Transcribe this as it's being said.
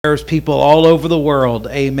There's people all over the world,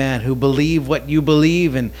 amen, who believe what you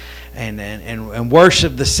believe and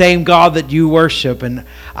worship the same God that you worship. And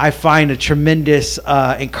I find a tremendous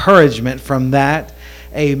encouragement from that.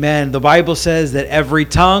 Amen. The Bible says that every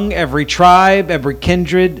tongue, every tribe, every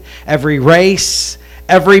kindred, every race,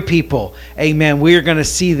 every people, amen, we are going to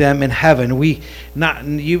see them in heaven.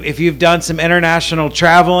 If you've done some international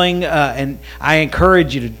traveling, and I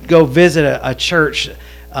encourage you to go visit a church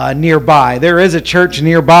nearby. There is a church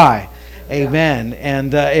nearby. Amen.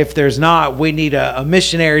 And if there's not, we need a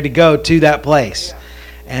missionary to go to that place.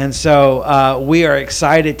 And so we are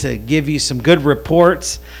excited to give you some good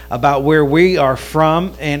reports about where we are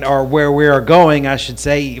from or where we are going, I should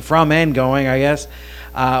say, from and going, I guess.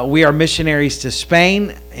 We are missionaries to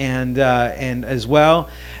Spain and as well.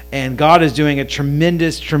 And God is doing a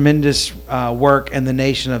tremendous work in the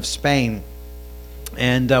nation of Spain.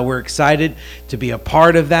 And we're excited to be a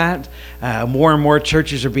part of that. More and more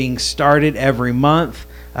churches are being started every month.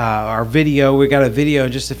 We got a video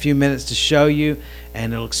in just a few minutes to show you,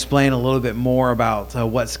 and it'll explain a little bit more about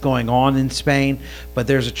what's going on in Spain. But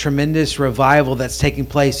there's a tremendous revival that's taking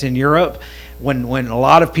place in Europe. When a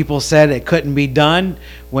lot of people said it couldn't be done,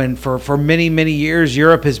 when for many years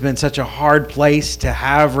Europe has been such a hard place to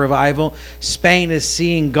have revival, Spain is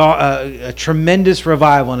seeing a tremendous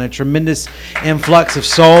revival and a tremendous influx of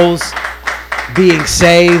souls being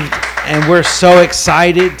saved, and we're so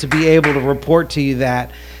excited to be able to report to you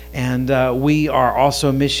that. And we are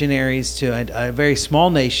also missionaries to a very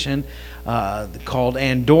small nation called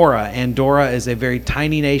Andorra. Andorra is a very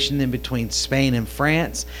tiny nation in between Spain and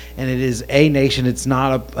France, and it is a nation. It's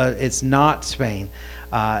not Spain,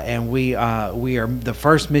 and we are the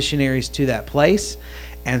first missionaries to that place,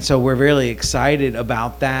 and so we're really excited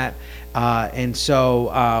about that. And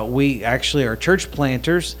so we actually are church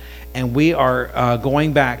planters, and we are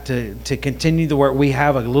going back to continue the work. We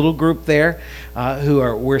have a little group there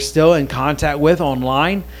we're still in contact with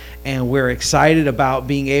online. And we're excited about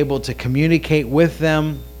being able to communicate with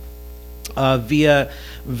them via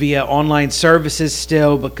online services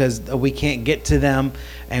still, because we can't get to them.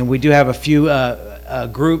 And we do have a few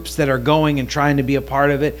groups that are going and trying to be a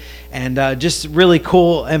part of it. And just really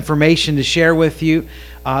cool information to share with you.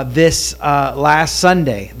 This last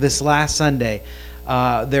Sunday,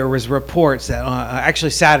 there was reports that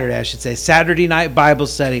actually Saturday, I should say, Saturday night Bible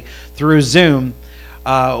study through Zoom.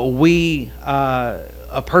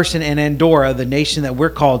 A person in Andorra, the nation that we're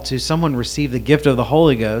called to, someone received the gift of the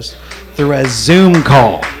Holy Ghost through a Zoom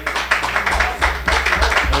call.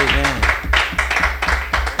 Amen.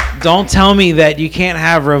 Don't tell me that you can't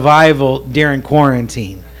have revival during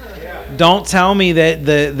quarantine. Don't tell me that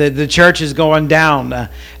the church is going down.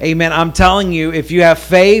 Amen. I'm telling you, if you have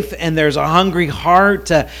faith and there's a hungry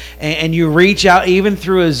heart and you reach out even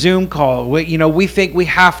through a Zoom call, we think we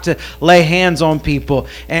have to lay hands on people.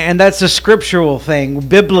 And that's a scriptural thing,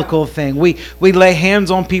 biblical thing. We lay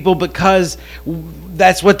hands on people because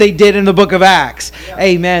that's what they did in the book of Acts. Yeah.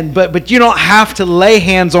 Amen. But you don't have to lay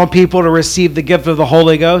hands on people to receive the gift of the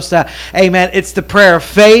Holy Ghost. Amen. It's the prayer of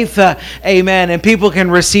faith. Amen. And people can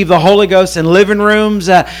receive the Holy Ghost in living rooms,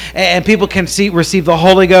 and people can receive the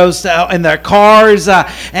Holy Ghost in their cars,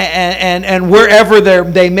 and wherever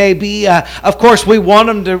they may be. Of course, we want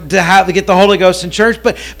them to get the Holy Ghost in church,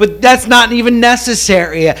 but that's not even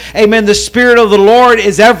necessary. Amen. The Spirit of the Lord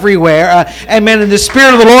is everywhere. Amen. And the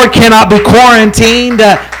Spirit of the Lord cannot be quarantined.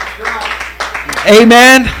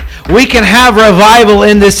 Amen. We can have revival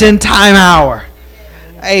in this end time hour.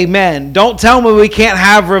 Amen. Don't tell me we can't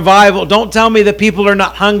have revival. Don't tell me that people are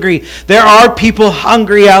not hungry. There are people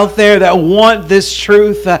hungry out there that want this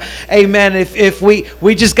truth. Amen. If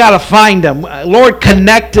we just got to find them. Lord,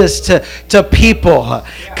 connect us to people.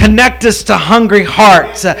 Connect us to hungry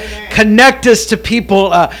hearts. Connect us to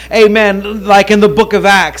people, amen, like in the book of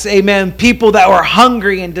Acts. Amen. People that were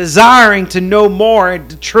hungry and desiring to know more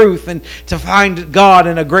the truth and to find God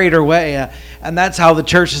in a greater way. And that's how the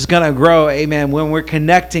church is going to grow, amen, when we're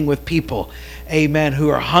connecting with people, amen, who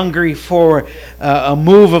are hungry for a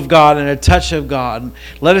move of God and a touch of God.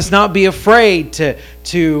 Let us not be afraid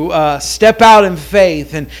to step out in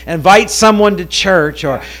faith and invite someone to church,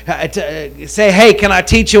 or to say, hey, can I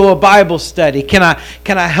teach you a Bible study? Can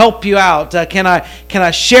I help you out? Can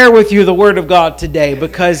I share with you the Word of God today?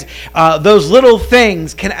 Because those little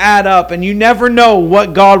things can add up, and you never know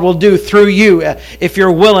what God will do through you if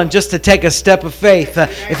you're willing just to take a step of faith.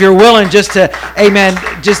 If you're willing just to, amen,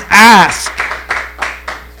 just ask.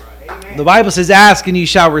 The Bible says, ask and you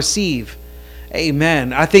shall receive.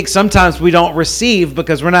 Amen. I think sometimes we don't receive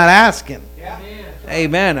because we're not asking.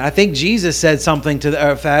 Amen. I think Jesus said something to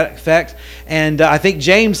that effect, and I think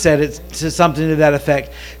James said it to something to that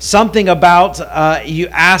effect. Something about you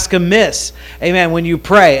ask amiss. Amen. When you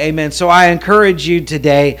pray. Amen. So I encourage you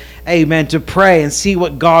today, amen, to pray and see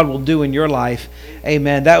what God will do in your life.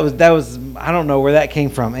 Amen. That was I don't know where that came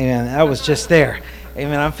from. Amen. That was just there.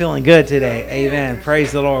 Amen. I'm feeling good today. Amen.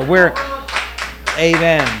 Praise the Lord.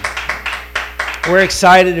 Amen. We're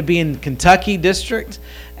excited to be in Kentucky District.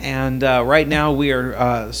 And right now we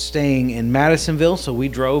are staying in Madisonville. So we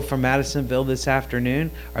drove from Madisonville this afternoon,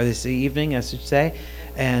 or this evening, I should say.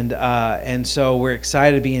 And so we're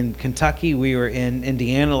excited to be in Kentucky. We were in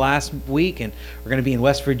Indiana last week, and we're going to be in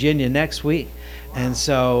West Virginia next week. And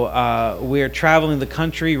so we are traveling the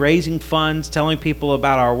country, raising funds, telling people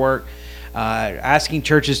about our work, asking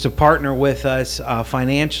churches to partner with us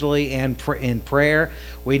financially and in prayer.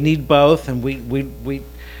 We need both, and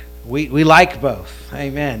we like both.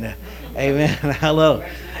 Amen. Amen. Hello.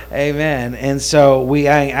 Amen. And so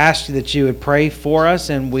I asked you that you would pray for us,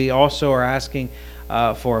 and we also are asking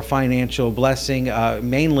for a financial blessing,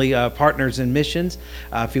 mainly partners in missions.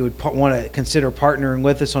 If you would want to consider partnering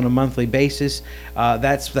with us on a monthly basis,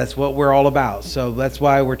 that's what we're all about. So that's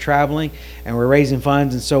why we're traveling and we're raising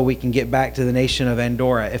funds, and so we can get back to the nation of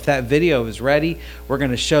Andorra. If that video is ready, we're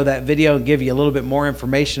going to show that video and give you a little bit more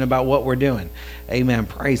information about what we're doing. Amen.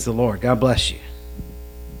 Praise the Lord. God bless you.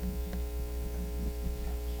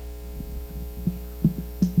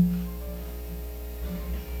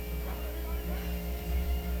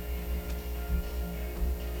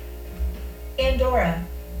 Andorra,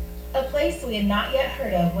 a place we had not yet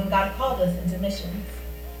heard of when God called us into missions,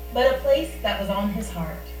 but a place that was on his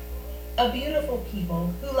heart. A beautiful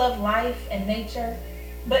people who love life and nature,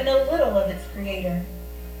 but know little of its creator.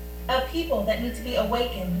 A people that need to be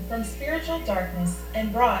awakened from spiritual darkness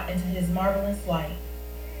and brought into his marvelous light.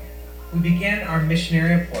 We began our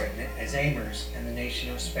missionary appointment as aimers in the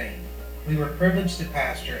nation of Spain. We were privileged to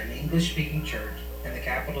pastor an English-speaking church in the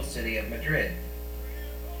capital city of Madrid.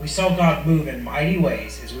 We saw God move in mighty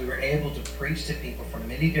ways as we were able to preach to people from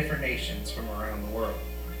many different nations from around the world.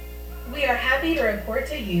 We are happy to report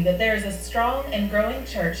to you that there is a strong and growing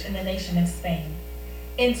church in the nation of Spain.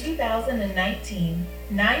 In 2019,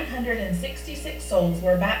 966 souls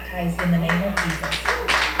were baptized in the name of Jesus,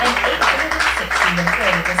 and 860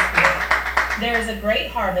 reported the Spirit. There is a great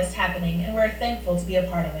harvest happening, and we're thankful to be a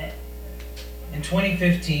part of it. In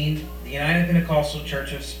 2015, the United Pentecostal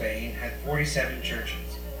Church of Spain had 47 churches.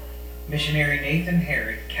 Missionary Nathan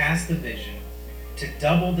Herod cast the vision to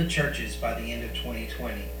double the churches by the end of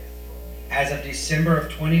 2020. As of December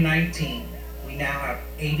of 2019, we now have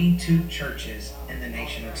 82 churches in the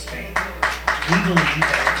nation of Spain. We believe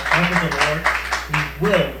that with the help of the Lord, we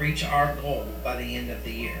will reach our goal by the end of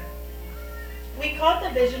the year. We caught the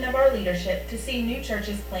vision of our leadership to see new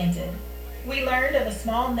churches planted. We learned of a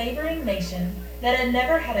small neighboring nation that had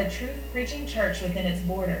never had a truth-preaching church within its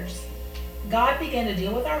borders. God began to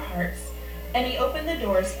deal with our hearts, and he opened the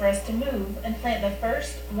doors for us to move and plant the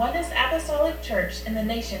first Oneness Apostolic Church in the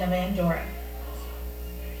nation of Andorra.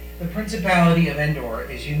 The Principality of Andorra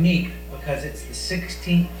is unique because it's the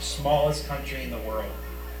 16th smallest country in the world.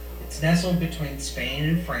 It's nestled between Spain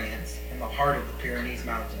and France in the heart of the Pyrenees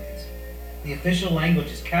Mountains. The official language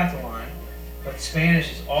is Catalan, but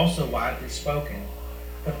Spanish is also widely spoken.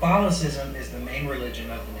 Catholicism is the main religion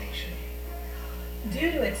of the nation.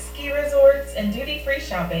 Due to its ski resorts and duty-free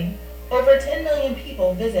shopping, over 10 million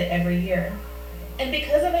people visit every year. And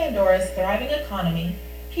because of Andorra's thriving economy,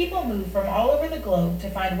 people move from all over the globe to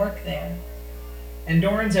find work there.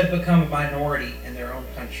 Andorrans have become a minority in their own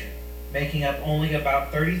country, making up only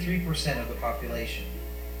about 33% of the population.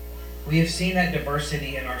 We have seen that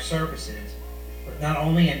diversity in our services, with not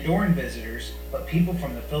only Andorran visitors, but people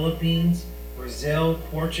from the Philippines, Brazil,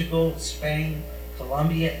 Portugal, Spain,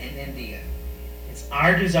 Colombia, and India. It's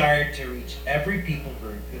our desire to reach every people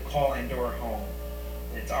group who call Andorra home.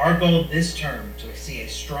 And it's our goal this term to see a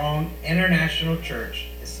strong international church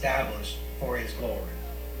established for his glory.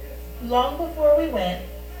 Long before we went,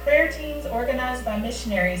 prayer teams organized by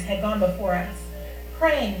missionaries had gone before us,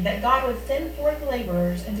 praying that God would send forth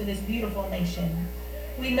laborers into this beautiful nation.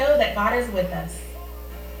 We know that God is with us.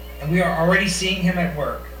 And we are already seeing him at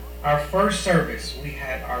work. Our first service, we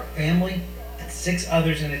had our family and 6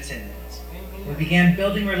 others in attendance. We began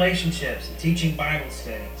building relationships and teaching Bible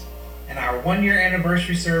studies. And our 1-year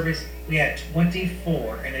anniversary service, we had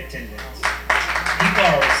 24 in attendance. People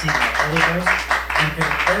are receiving the Holy Ghost, and for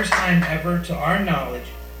the first time ever, to our knowledge,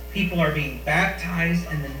 people are being baptized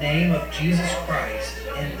in the name of Jesus Christ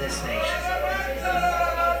in this nation.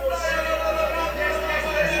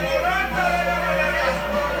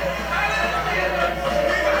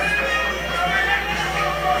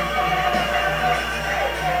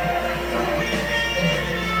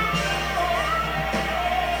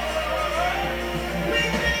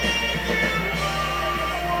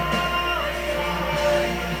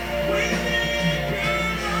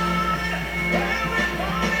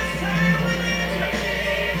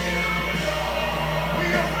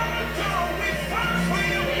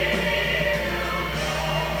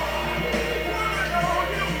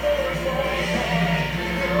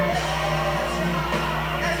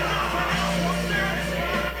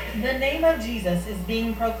 Jesus is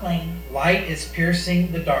being proclaimed. Light is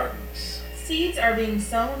piercing the darkness. Seeds are being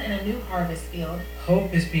sown in a new harvest field.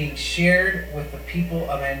 Hope is being shared with the people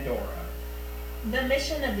of Andorra. The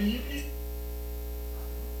mission of the UPC.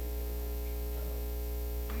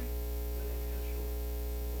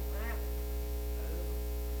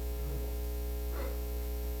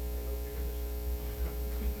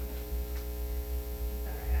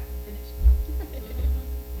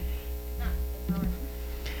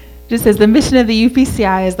 Just as the mission of the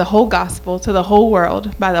UPCI is the whole gospel to the whole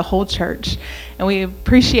world by the whole church. And we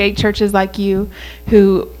appreciate churches like you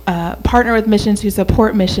who partner with missions, who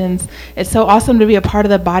support missions. It's so awesome to be a part of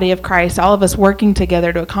the body of Christ, all of us working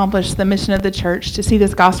together to accomplish the mission of the church, to see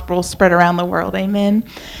this gospel spread around the world. Amen.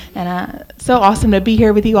 And so awesome to be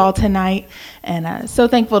here with you all tonight. And so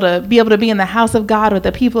thankful to be able to be in the house of God with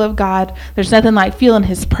the people of God. There's nothing like feeling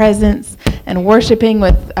his presence and worshiping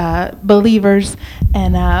with believers.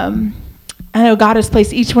 And I know God has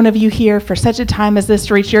placed each one of you here for such a time as this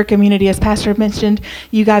to reach your community. As Pastor mentioned,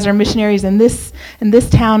 you guys are missionaries in this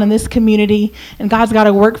town, in this community, and God's got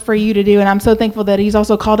a work for you to do. And I'm so thankful that he's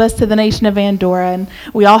also called us to the nation of Andorra, and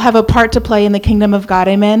we all have a part to play in the kingdom of God.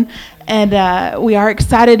 Amen. And we are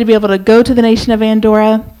excited to be able to go to the nation of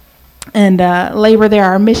Andorra and labor there.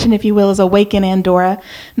 Our mission, if you will, is Awaken Andorra.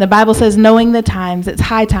 And the Bible says, knowing the times, it's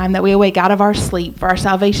high time that we awake out of our sleep, for our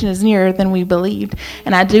salvation is nearer than we believed.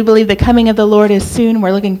 And I do believe the coming of the Lord is soon.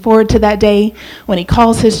 We're looking forward to that day when he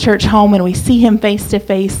calls his church home and we see him face to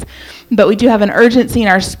face. But we do have an urgency in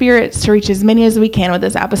our spirits to reach as many as we can with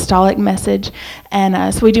this apostolic message.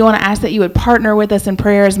 And so we do want to ask that you would partner with us in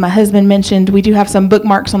prayer. As my husband mentioned, we do have some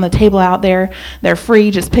bookmarks on the table out there. They're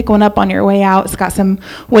free. Just pick one up on your way out. It's got some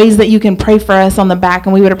ways that you can pray for us on the back,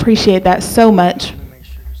 and we would appreciate that so much.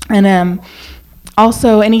 And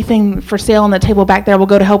also, anything for sale on the table back there will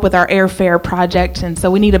go to help with our airfare project. And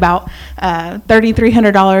so we need about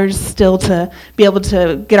 $3,300 still to be able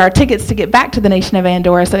to get our tickets to get back to the nation of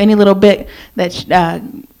Andorra. So any little bit that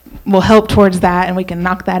will help towards that, and we can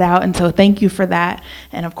knock that out. And so thank you for that.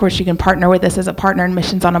 And of course, you can partner with us as a partner in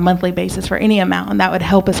missions on a monthly basis for any amount, and that would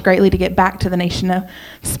help us greatly to get back to the nation of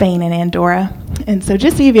Spain and Andorra. And so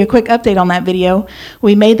just to give you a quick update on that video,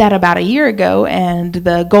 we made that about a year ago, and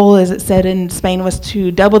the goal, as it said in Spain, was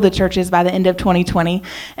to double the churches by the end of 2020.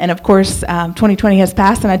 And of course, 2020 has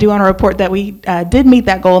passed, and I do want to report that we did meet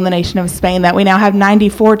that goal in the nation of Spain, that we now have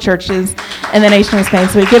 94 churches in the nation of Spain.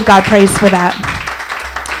 So we give God praise for that.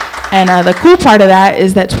 And the cool part of that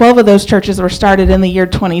is that 12 of those churches were started in the year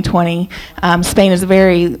 2020. Spain is a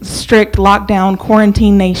very strict lockdown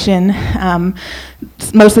quarantine nation.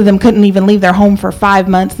 Most of them couldn't even leave their home for 5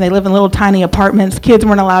 months. They live in little tiny apartments. Kids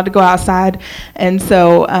weren't allowed to go outside. And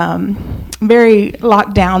so very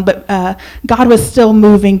locked down, but God was still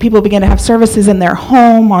moving. People began to have services in their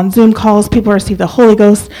home on Zoom calls. People received the Holy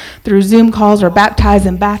Ghost through Zoom calls or baptized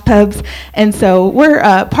in bathtubs. And so we're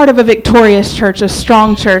part of a victorious church, a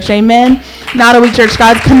strong church. Amen. Not a weak church.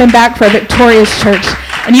 God's coming back for a victorious church.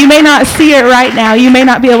 And you may not see it right now. You may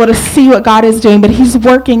not be able to see what God is doing, but he's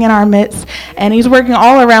working in our midst, and he's working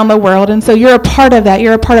all around the world. And so you're a part of that.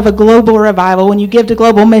 You're a part of a global revival. When you give to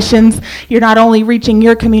global missions, you're not only reaching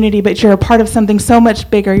your community, but you're a part of something so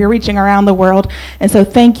much bigger. You're reaching around the world. And so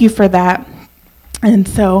thank you for that. And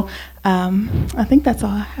so I think that's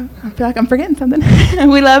all I have. I feel like I'm forgetting something.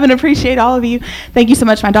 We love and appreciate all of you. Thank you so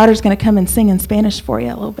much. My daughter's going to come and sing in Spanish for you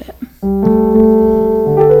a little bit.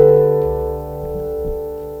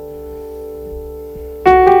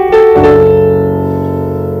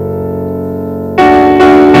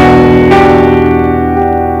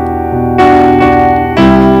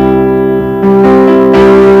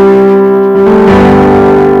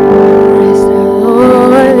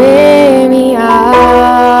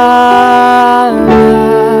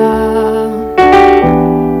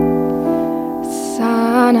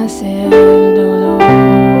 Sanas el dolor.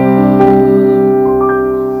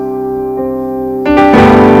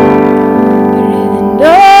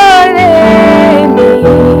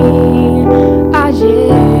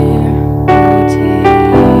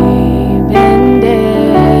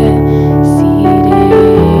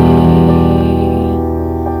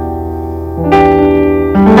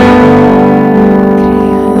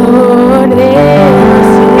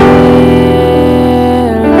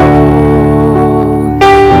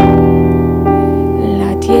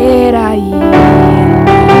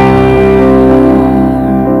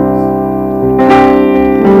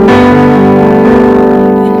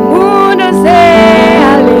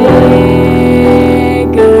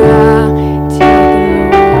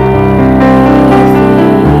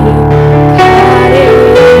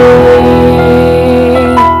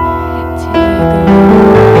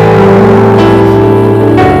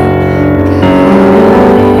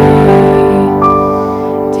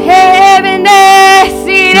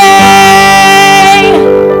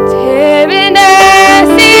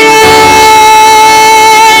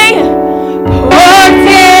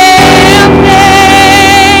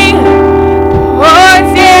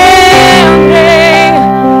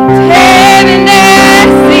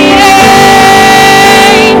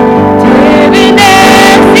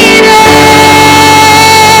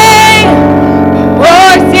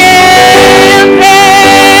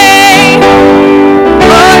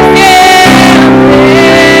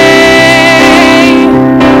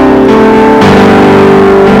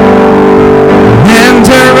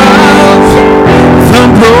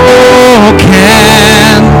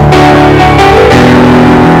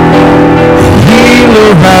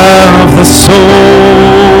 soul.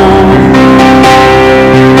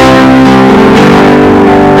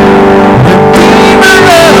 Redeemer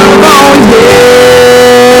of all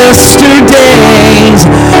yesterdays,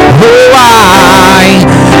 oh, I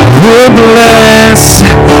will bless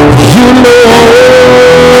you, Lord.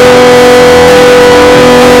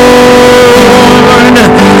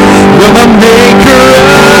 You're the maker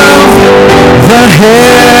of the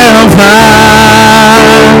heavens,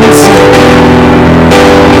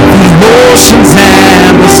 the oceans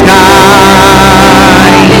and the skies.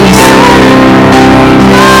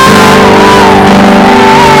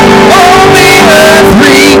 All the earth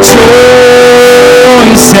rejoices,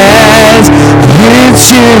 it's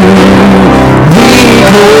you we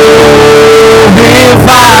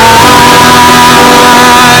glorify.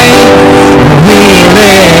 We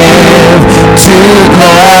live to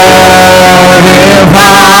glorify.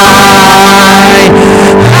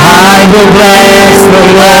 I will bless the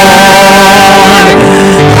Lord.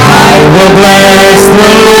 I will bless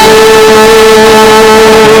the Lord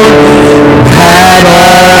at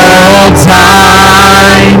all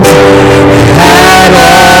times. At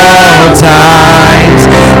all times.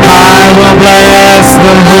 I will bless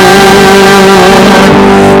the Lord.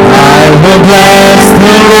 I will bless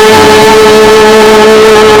the Lord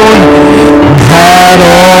at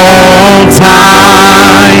all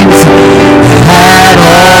times. At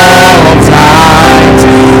all times.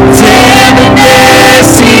 Tenderness,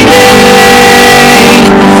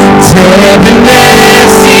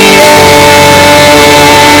 tenderness,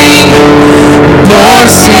 por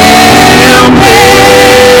siempre,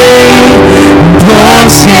 por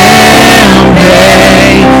siempre,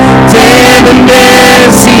 te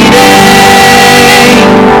bendeciré,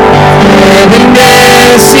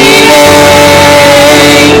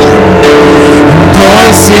 por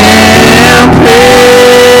siempre,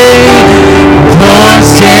 por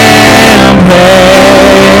siempre.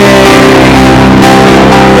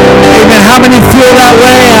 Amen. How many feel that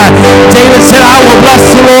way? David said, I will bless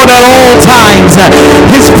the Lord at all times.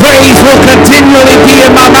 His praise will continually be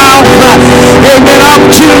in my mouth. Amen. I'm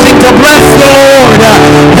choosing to bless the Lord.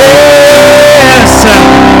 Yes.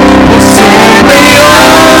 Siempre,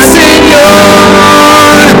 oh Señor,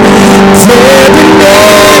 te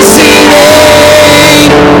bendeciré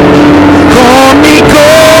con mi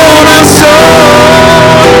corazón.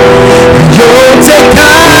 Yo te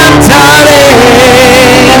cantaré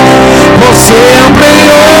por siempre,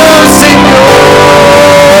 oh Señor,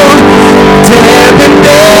 te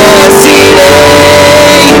bendeciré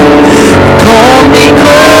con mi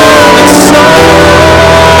corazón.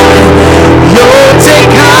 Yo te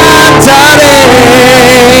cantaré.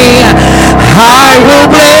 I will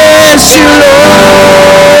bless you,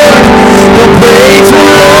 Lord. The praise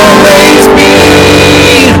will always be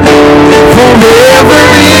forever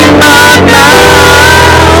in my mouth,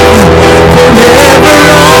 forever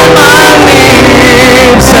on my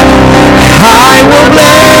lips. I will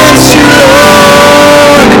bless you,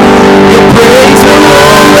 Lord. Your praise will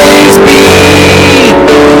always be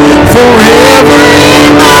forever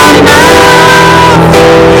in my mouth,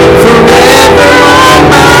 forever on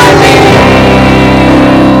my lips.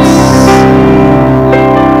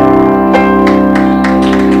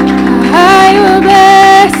 I will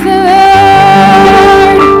bless the Lord.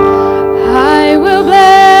 I will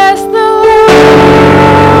bless the Lord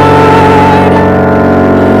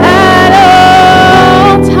at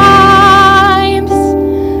all times.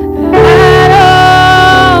 At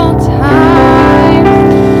all times.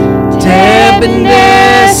 Te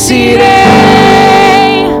bendeciré,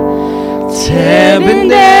 te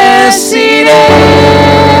bendeciré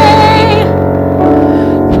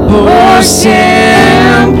por siempre,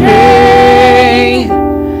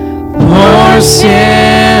 por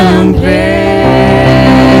siempre.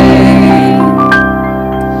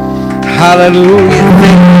 Hallelujah.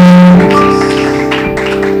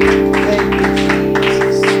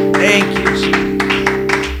 Thank you,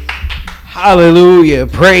 Jesus. Hallelujah.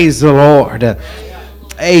 Praise the Lord.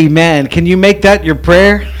 Amen. Can you make that your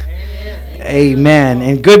prayer? Amen.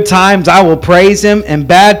 In good times I will praise him. In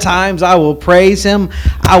bad times I will praise him.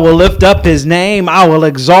 I will lift up his name. I will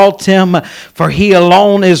exalt him, for he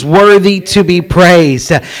alone is worthy to be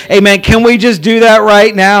praised. Amen. Can we just do that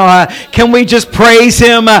right now? Can we just praise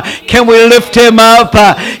him? Can we lift him up?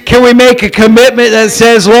 Can we make a commitment that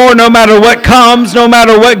says, Lord, no matter what comes, no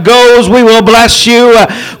matter what goes, we will bless you.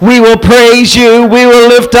 We will praise you. We will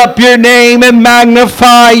lift up your name and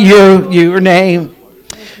magnify your name.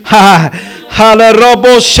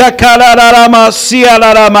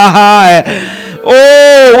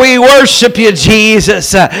 Oh, we worship you,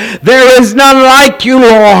 Jesus. There is none like you,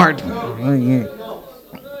 Lord.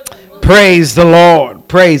 Praise the Lord.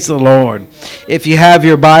 Praise the Lord. If you have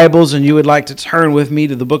your Bibles and you would like to turn with me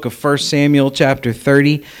to the book of 1 Samuel chapter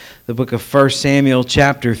 30, the book of 1 Samuel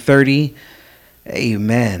chapter 30.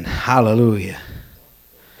 Amen. Hallelujah.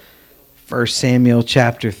 1 Samuel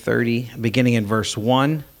chapter 30, beginning in verse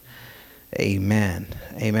 1. Amen.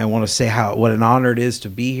 Amen. I want to say what an honor it is to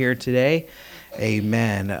be here today.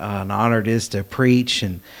 Amen. An honor it is to preach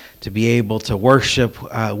and to be able to worship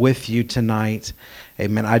with you tonight.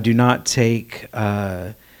 Amen. I do not take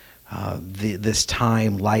this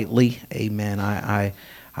time lightly. Amen. I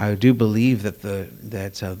do believe that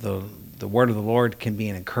the word of the Lord can be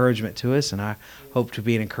an encouragement to us, and I hope to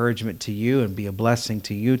be an encouragement to you and be a blessing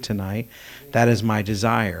to you tonight. That is my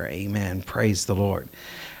desire. Amen. Praise the Lord.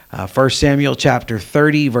 1 Samuel chapter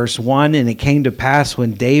 30, verse 1, and it came to pass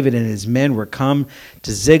when David and his men were come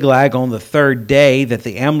to Ziklag on the third day that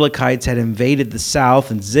the Amalekites had invaded the south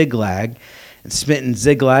and Ziklag, and smitten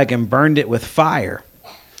Ziklag and burned it with fire,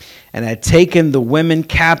 and had taken the women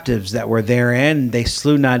captives that were therein. They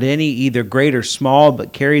slew not any, either great or small,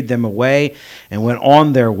 but carried them away and went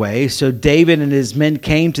on their way. So David and his men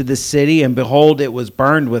came to the city, and behold, it was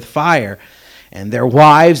burned with fire. And their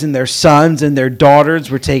wives and their sons and their daughters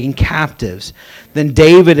were taken captives. Then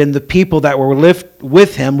David and the people that were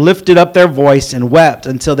with him lifted up their voice and wept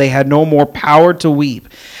until they had no more power to weep.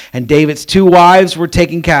 And David's two wives were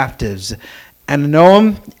taken captives,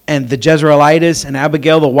 Ahinoam and the Jezreelitess, and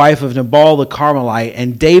Abigail the wife of Nabal the Carmelite.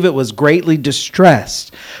 And David was greatly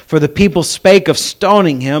distressed, for the people spake of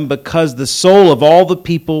stoning him, because the soul of all the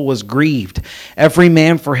people was grieved, every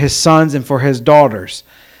man for his sons and for his daughters.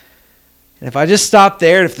 And if I just stopped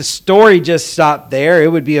there, if the story just stopped there, it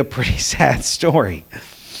would be a pretty sad story.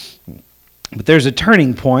 But there's a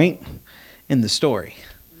turning point in the story.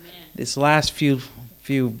 Amen. This last few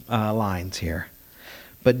lines here.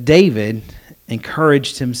 But David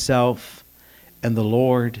encouraged himself in the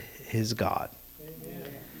Lord his God.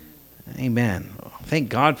 Amen. Thank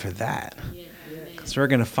God for that. Because we're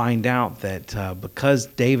going to find out that because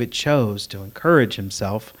David chose to encourage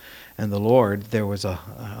himself and the Lord, there was a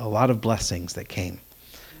lot of blessings that came.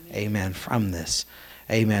 Amen. From this.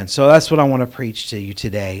 Amen. So that's what I want to preach to you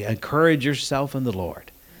today. Encourage yourself in the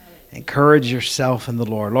Lord. Encourage yourself in the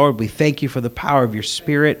Lord. Lord, we thank you for the power of your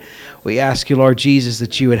Spirit. We ask you, Lord Jesus,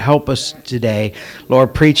 that you would help us today.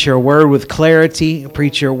 Lord, preach your word with clarity.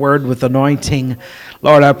 Preach your word with anointing.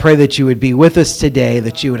 Lord, I pray that you would be with us today,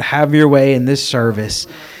 that you would have your way in this service.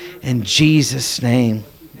 In Jesus' name.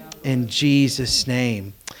 In Jesus'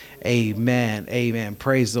 name. Amen. Amen.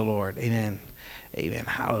 Praise the Lord. Amen. Amen.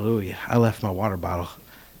 Hallelujah. I left my water bottle.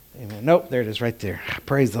 Amen. Nope, there it is right there.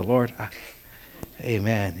 Praise the Lord.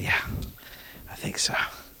 Amen. Yeah, I think so.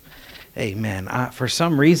 Amen. For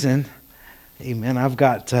some reason, amen, I've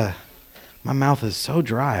got, my mouth is so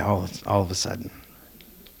dry all of a sudden.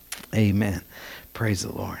 Amen. Praise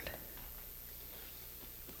the Lord.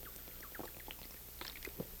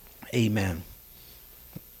 Amen.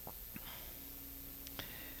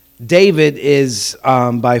 David is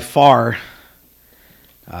by far,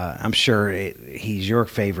 I'm sure he's your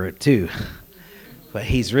favorite too, but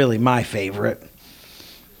he's really my favorite.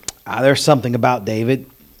 There's something about David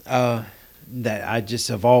that I just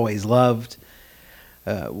have always loved.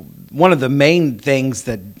 One of the main things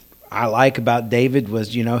that I like about David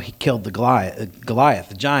was, he killed the Goliath,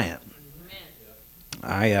 the giant.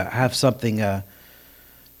 I have something,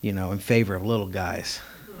 in favor of little guys.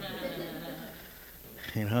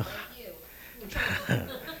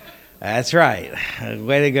 That's right.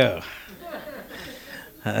 Way to go.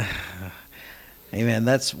 Amen.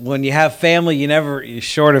 That's when you have family, you're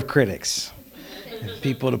short of critics.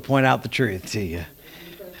 People to point out the truth to you.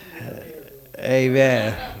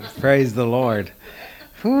 Amen. Praise the Lord.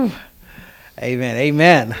 Whew. Amen.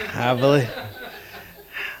 Amen. I believe.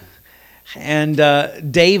 And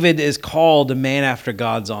David is called a man after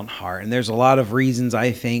God's own heart. And there's a lot of reasons,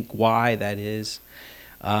 I think, why that is.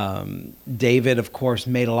 David, of course,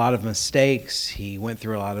 made a lot of mistakes. He went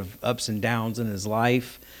through a lot of ups and downs in his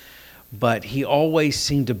life. But he always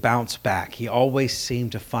seemed to bounce back. He always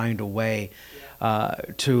seemed to find a way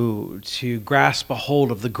to grasp a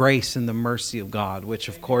hold of the grace and the mercy of God, which,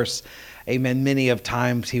 of course, amen, many of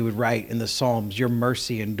times he would write in the Psalms, your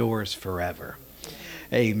mercy endures forever.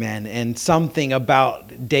 Amen. And something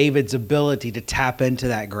about David's ability to tap into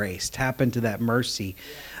that grace, tap into that mercy,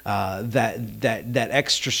 that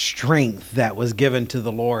extra strength that was given to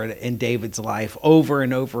the Lord in David's life. Over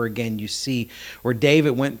and over again, you see where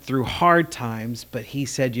David went through hard times, but he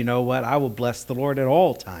said, you know what? I will bless the Lord at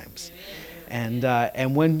all times.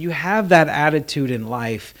 And when you have that attitude in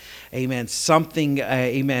life, amen,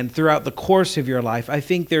 amen, throughout the course of your life, I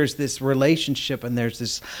think there's this relationship and there's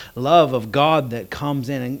this love of God that comes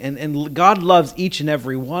in. And God loves each and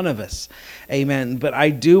every one of us, amen. But I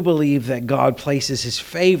do believe that God places His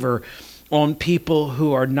favor on people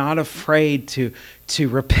who are not afraid to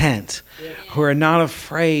repent, who are not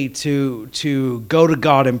afraid to go to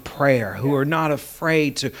God in prayer, who are not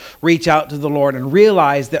afraid to reach out to the Lord and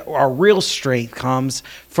realize that our real strength comes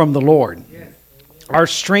from the Lord. Our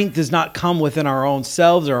strength does not come within our own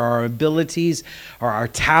selves or our abilities or our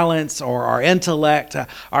talents or our intellect.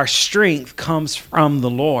 Our strength comes from the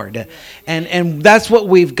Lord. And that's what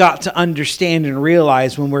we've got to understand and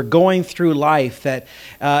realize when we're going through life, that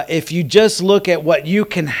if you just look at what you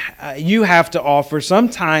have to offer,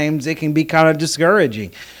 sometimes it can be kind of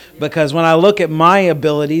discouraging. Because when I look at my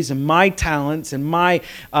abilities and my talents and my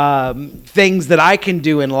things that I can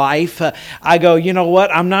do in life, I go, you know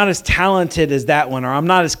what? I'm not as talented as that one, or I'm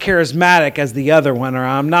not as charismatic as the other one, or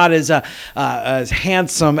I'm not as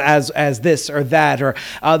handsome as this or that, or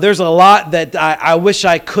there's a lot that I wish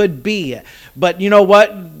I could be. But you know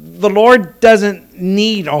what? The Lord doesn't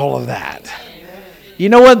need all of that. You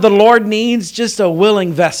know what the Lord needs? Just a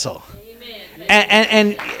willing vessel.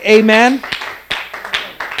 And amen.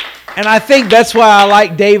 And I think that's why I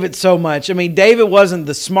like David so much. I mean, David wasn't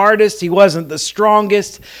the smartest. He wasn't the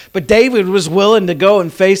strongest. But David was willing to go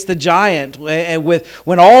and face the giant. And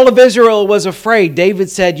when all of Israel was afraid, David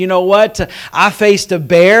said, you know what? I faced a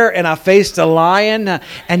bear and I faced a lion.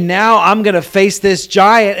 And now I'm going to face this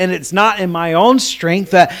giant. And it's not in my own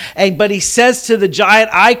strength. But he says to the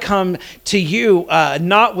giant, I come to you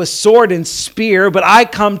not with sword and spear, but I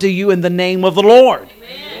come to you in the name of the Lord.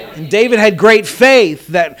 And David had great faith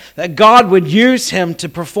that God would use him to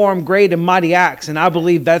perform great and mighty acts. And I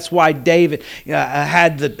believe that's why David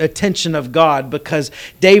had the attention of God, because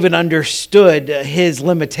David understood his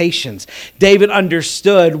limitations. David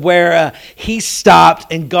understood where he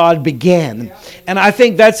stopped and God began. And I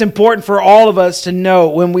think that's important for all of us to know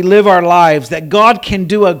when we live our lives, that God can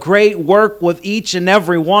do a great work with each and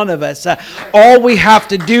every one of us. All we have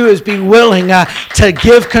to do is be willing to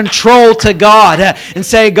give control to God and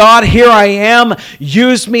say, God, here I am.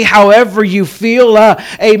 Use me however you feel.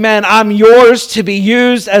 Amen. I'm yours to be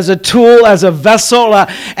used as a tool, as a vessel.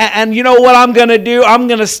 And you know what I'm going to do? I'm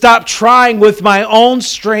going to stop trying with my own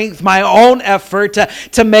strength, my own effort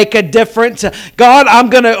to make a difference. God, I'm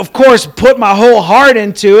going to, of course, put my whole heart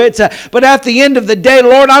into it. But at the end of the day,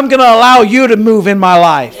 Lord, I'm going to allow you to move in my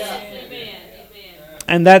life. Amen.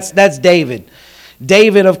 And that's David.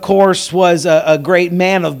 David, of course, was a great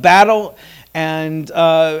man of battle. And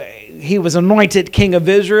he was anointed king of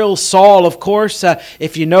Israel. Saul, of course,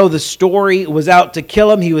 if you know the story, was out to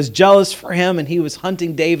kill him. He was jealous for him, and he was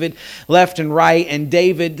hunting David left and right. And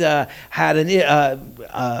David had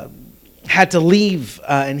to leave,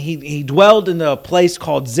 and he dwelled in a place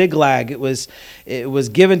called Ziklag. It was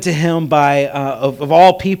given to him by, of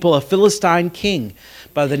all people, a Philistine king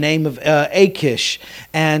by the name of Achish,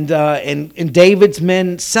 and David's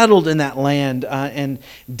men settled in that land, and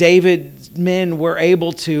David's men were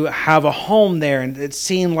able to have a home there, and it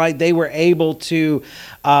seemed like they were able to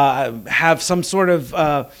have some sort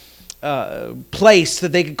of place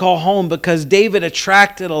that they could call home, because David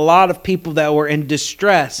attracted a lot of people that were in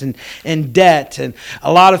distress and in debt, and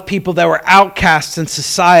a lot of people that were outcasts in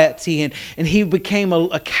society, and he became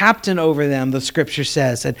a captain over them, the scripture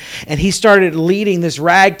says, and he started leading this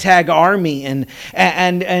ragtag army, and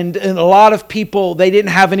a lot of people, they didn't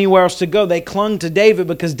have anywhere else to go. They clung to David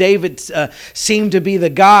because David seemed to be the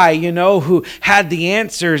guy, you know, who had the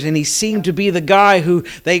answers, and he seemed to be the guy who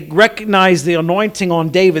they recognized the anointing on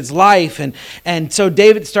David's life. And so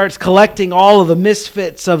David starts collecting all of the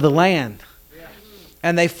misfits of the land.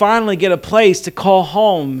 And they finally get a place to call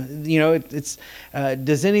home. You know,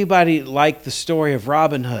 does anybody like the story of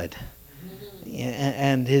Robin Hood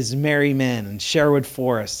and his merry men and Sherwood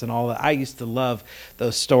Forest and all that? I used to love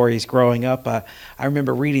those stories growing up. I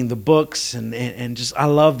remember reading the books and just, I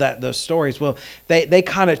love those stories. Well, they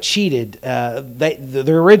kind of cheated. The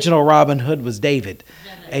original Robin Hood was David.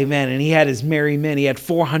 Amen. And he had his merry men. He had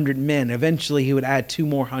 400 men. Eventually, he would add 2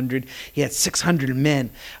 more hundred. He had 600 men.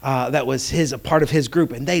 That was a part of his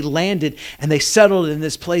group. And they landed and they settled in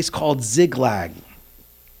this place called Ziklag.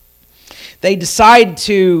 They decided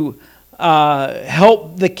to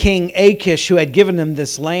help the king Achish, who had given them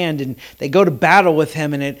this land, and they go to battle with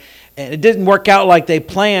him, and it didn't work out like they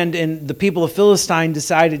planned. And the people of Philistine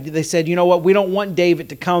they said, you know what, we don't want David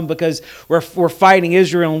to come because we're fighting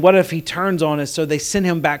Israel, and what if he turns on us? So they sent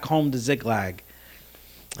him back home to Ziklag.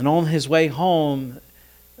 And on his way home,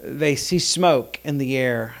 they see smoke in the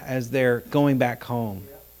air as they're going back home.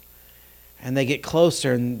 And they get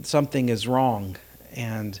closer and something is wrong.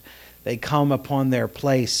 And they come upon their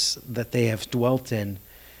place that they have dwelt in,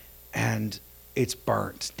 and it's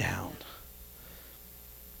burnt down.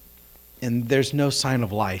 And there's no sign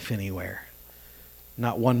of life anywhere.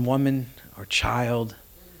 Not one woman or child.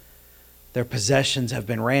 Their possessions have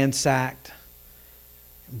been ransacked,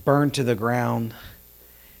 burned to the ground,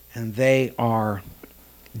 and they are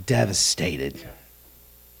devastated.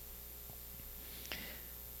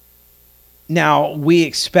 Now, we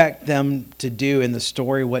expect them to do in the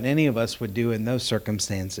story what any of us would do in those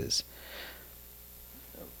circumstances.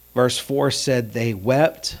 Verse 4 said they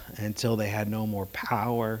wept until they had no more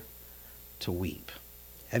power to weep.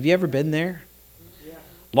 Have you ever been there? Yeah.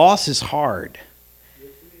 Loss is hard.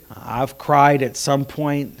 I've cried at some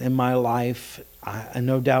point in my life. I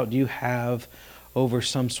no doubt you have, over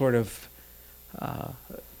some sort of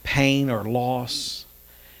pain or loss.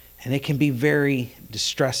 And it can be very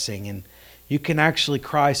distressing. And you can actually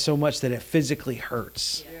cry so much that it physically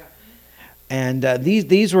hurts. Yeah. And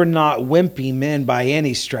these were not wimpy men by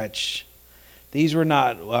any stretch. These were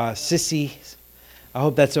not sissies. I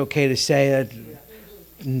hope that's okay to say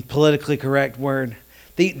that, politically correct word.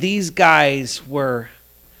 These guys were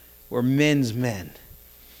men's men.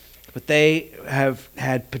 But they have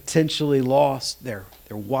had potentially lost their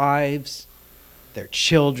wives, their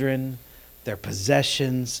children, their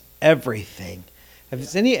possessions, everything.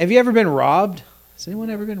 Have you ever been robbed? Has anyone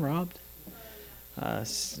ever been robbed?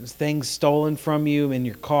 Things stolen from you in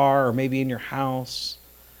your car or maybe in your house.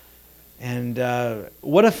 And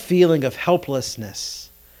what a feeling of helplessness.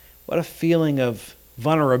 What a feeling of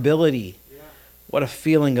vulnerability. What a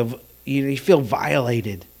feeling of, you feel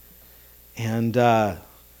violated. And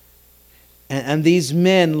these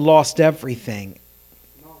men lost everything.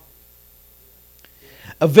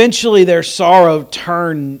 Eventually their sorrow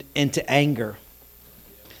turned into anger.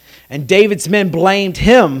 And David's men blamed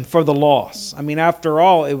him for the loss. I mean, after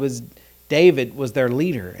all, it was David was their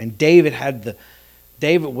leader. And David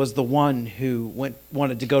was the one who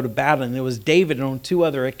wanted to go to battle. And it was David on 2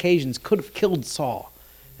 other occasions could have killed Saul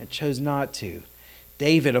and chose not to.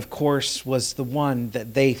 David, of course, was the one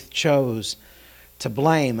that they chose to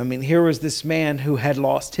blame. I mean, here was this man who had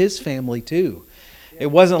lost his family too. It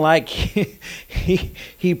wasn't like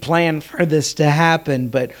he planned for this to happen,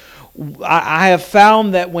 but I have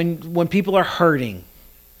found that when people are hurting,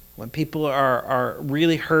 when people are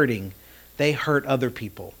really hurting, they hurt other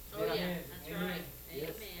people. Oh yeah, that's right. Amen.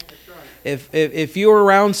 That's right. If you're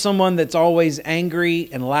around someone that's always angry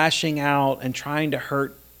and lashing out and trying to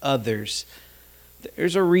hurt others,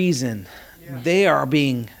 there's a reason.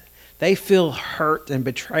 Yeah. They feel hurt and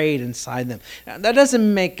betrayed inside them. Now, that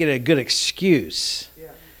doesn't make it a good excuse,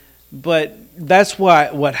 but that's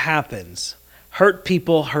what happens. Hurt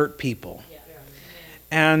people hurt people. Yeah.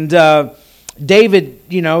 And David,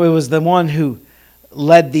 it was the one who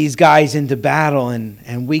led these guys into battle,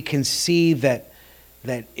 and we can see that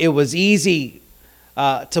it was easy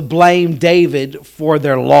to blame David for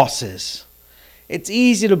their losses. It's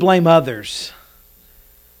easy to blame others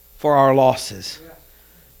for our losses.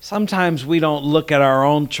 Sometimes we don't look at our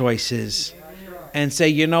own choices and say,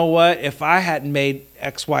 you know what, if I hadn't made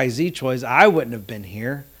XYZ choice, I wouldn't have been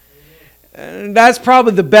here. And that's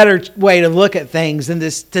probably the better way to look at things than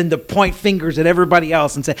to point fingers at everybody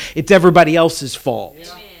else and say, it's everybody else's fault. Yeah,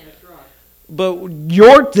 that's right. But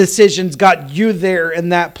your decisions got you there in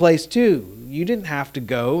that place too. You didn't have to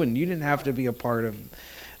go and you didn't have to be a part of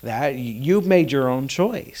that. You made your own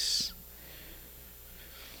choice.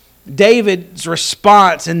 David's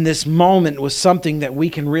response in this moment was something that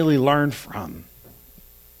we can really learn from.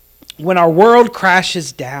 When our world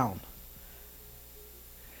crashes down,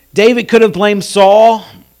 David could have blamed Saul,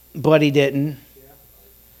 but he didn't.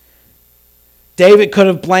 David could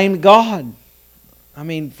have blamed God. I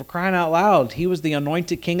mean, for crying out loud, he was the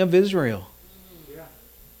anointed king of Israel.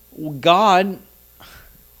 God,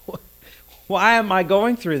 why am I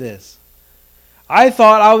going through this? I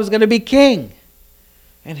thought I was going to be king.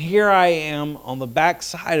 And here I am on the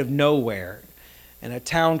backside of nowhere in a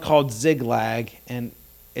town called Ziklag, and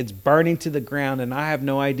it's burning to the ground, and I have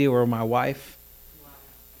no idea where my wife,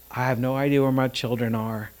 I have no idea where my children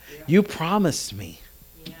are. Yeah. You promised me.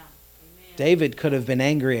 Yeah. David could have been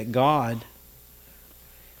angry at God.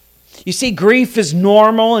 You see, grief is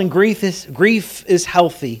normal and grief is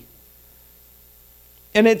healthy.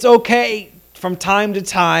 And it's okay from time to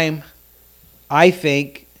time, I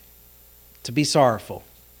think, to be sorrowful.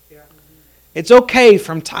 Yeah. It's okay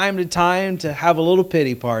from time to time to have a little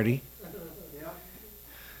pity party. Yeah.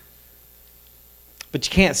 But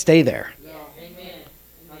you can't stay there. No. Amen.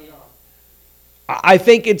 I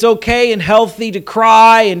think it's okay and healthy to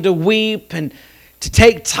cry and to weep and to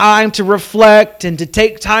take time to reflect and to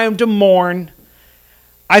take time to mourn.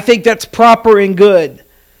 I think that's proper and good.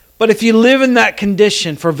 But if you live in that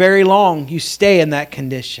condition for very long, you stay in that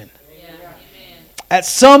condition. At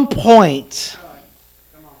some point,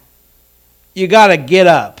 you got to get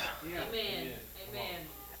up.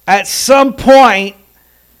 At some point,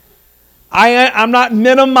 I'm not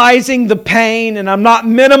minimizing the pain, and I'm not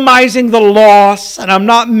minimizing the loss, and I'm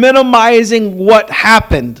not minimizing what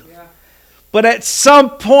happened. But at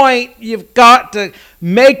some point, you've got to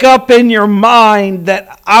make up in your mind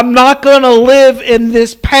that I'm not going to live in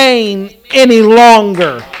this pain any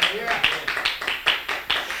longer.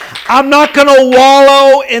 I'm not going to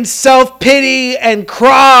wallow in self-pity and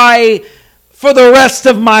cry for the rest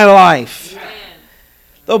of my life.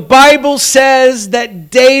 The Bible says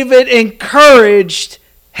that David encouraged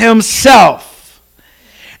himself.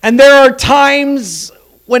 And there are times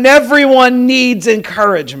when everyone needs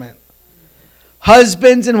encouragement.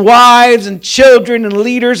 Husbands and wives and children and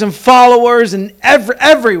leaders and followers and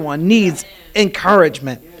everyone needs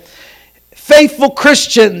encouragement. Faithful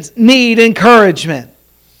Christians need encouragement.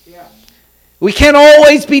 We can't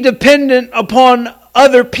always be dependent upon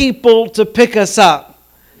other people to pick us up.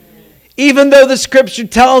 Even though the Scripture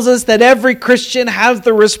tells us that every Christian has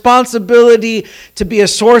the responsibility to be a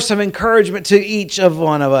source of encouragement to each of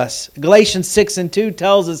one of us. Galatians 6:2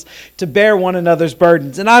 tells us to bear one another's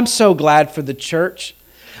burdens. And I'm so glad for the church.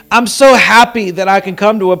 I'm so happy that I can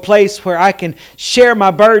come to a place where I can share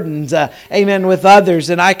my burdens, amen, with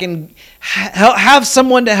others. And I can have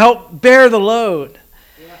someone to help bear the load.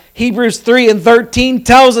 Hebrews 3:13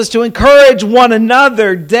 tells us to encourage one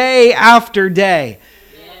another day after day.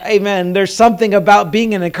 Amen. There's something about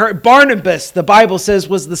being an encourager. Barnabas, the Bible says,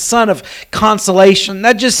 was the son of consolation.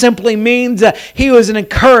 That just simply means he was an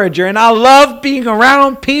encourager. And I love being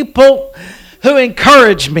around people who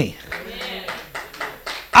encourage me.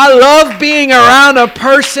 I love being around a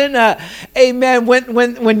person, amen,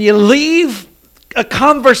 when you leave a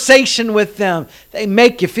conversation with them, they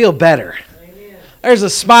make you feel better. There's a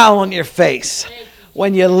smile on your face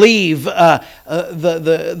when you leave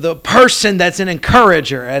the person that's an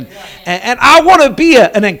encourager. And I want to be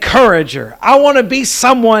an encourager. I want to be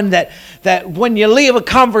someone that when you leave a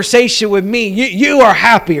conversation with me, you are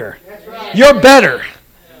happier. You're better.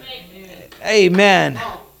 Amen.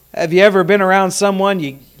 Have you ever been around someone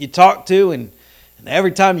you talk to and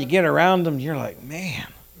every time you get around them, you're like, man,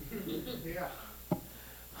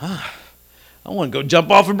 I want to go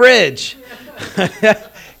jump off a bridge.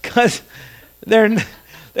 Because they're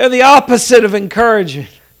the opposite of encouragement.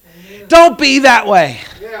 Don't be that way.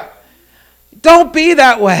 Don't be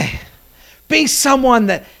that way. Be someone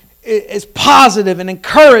that is positive and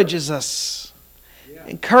encourages us.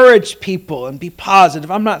 Encourage people and be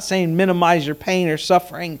positive. I'm not saying minimize your pain or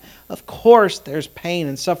suffering. Of course there's pain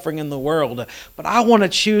and suffering in the world. But I want to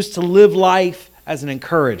choose to live life as an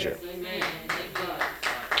encourager.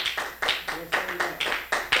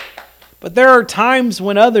 But there are times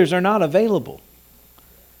when others are not available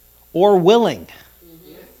or willing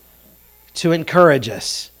to encourage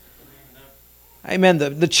us. Amen.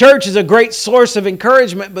 The church is a great source of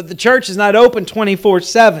encouragement, but the church is not open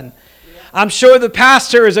 24/7. I'm sure the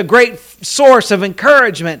pastor is a great source of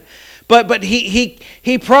encouragement, but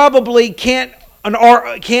he probably can't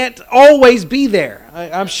always be there.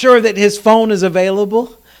 I'm sure that his phone is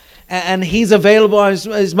available. And he's available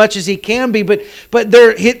as much as he can be, but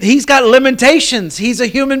he's got limitations. He's a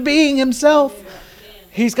human being himself.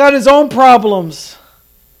 He's got his own problems.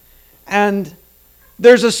 And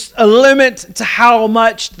there's a limit to how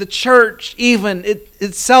much the church, even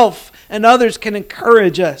itself and others, can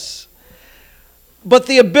encourage us. But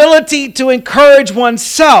the ability to encourage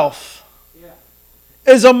oneself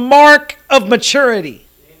is a mark of maturity.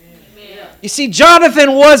 You see,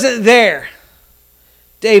 Jonathan wasn't there,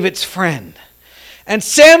 David's friend. And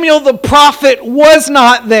Samuel the prophet was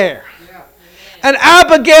not there. And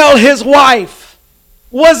Abigail, his wife,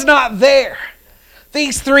 was not there.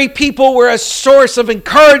 These three people were a source of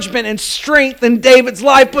encouragement and strength in David's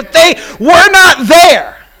life, but they were not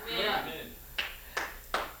there.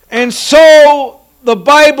 And so the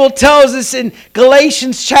Bible tells us in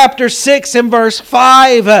Galatians chapter 6 and verse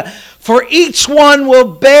 5, for each one will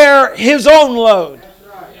bear his own load.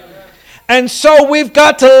 And so we've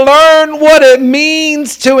got to learn what it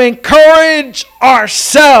means to encourage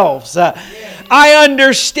ourselves. I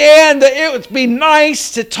understand that it would be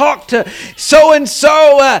nice to talk to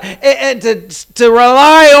so-and-so and to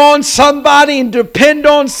rely on somebody and depend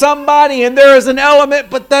on somebody, and there is an element,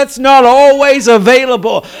 but that's not always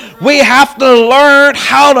available. We have to learn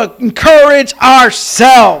how to encourage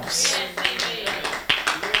ourselves.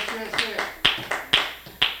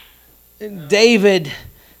 David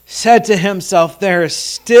said to himself, there is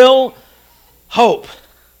still hope.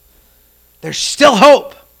 There's still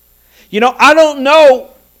hope. You know, I don't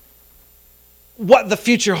know what the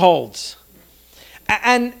future holds.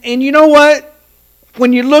 And you know what?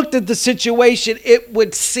 When you looked at the situation, it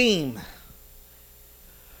would seem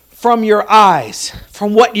from your eyes,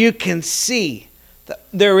 from what you can see, that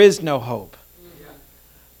there is no hope.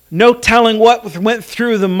 No telling what went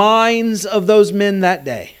through the minds of those men that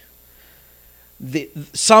day.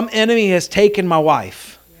 Some enemy has taken my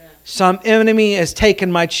wife. Some enemy has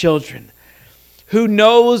taken my children. Who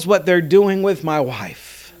knows what they're doing with my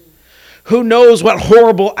wife? Who knows what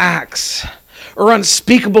horrible acts or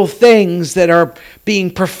unspeakable things that are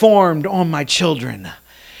being performed on my children?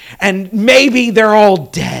 And maybe they're all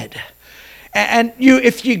dead. And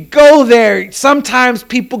if you go there, sometimes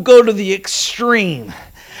people go to the extreme.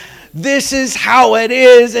 This is how it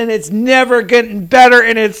is, and it's never getting better,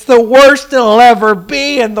 and it's the worst it'll ever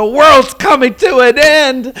be, and the world's coming to an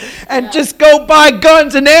end, and just go buy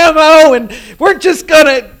guns and ammo, and we're just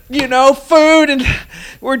gonna, food, and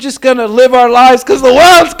we're just gonna live our lives because the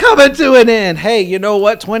world's coming to an end. Hey, you know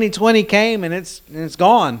what? 2020 came, and it's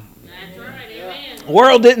gone. That's right, amen. The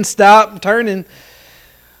world didn't stop turning.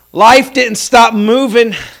 Life didn't stop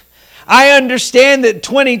moving. I understand that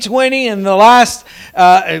 2020 and the last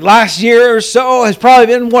year or so has probably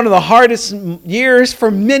been one of the hardest years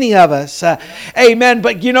for many of us. Amen.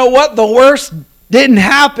 But you know what? The worst didn't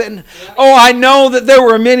happen. Oh, I know that there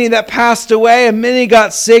were many that passed away and many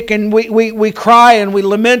got sick, and we cry and we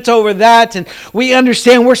lament over that, and we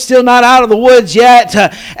understand we're still not out of the woods yet.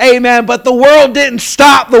 Amen. But the world didn't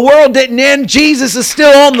stop. The world didn't end. Jesus is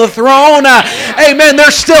still on the throne. Amen.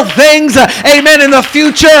 There's still things, amen, in the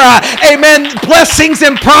future. Amen. Blessings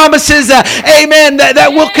and promises, amen, that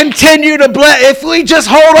will continue to bless if we just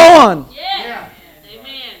hold on.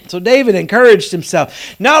 So David encouraged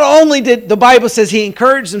himself. Not only did the Bible says he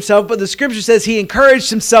encouraged himself, but the scripture says he encouraged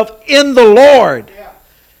himself in the Lord.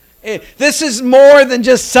 This is more than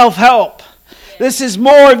just self-help. This is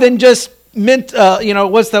more than just,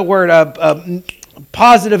 what's that word?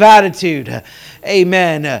 Positive attitude.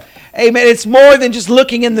 Amen. Amen. It's more than just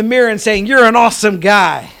looking in the mirror and saying, you're an awesome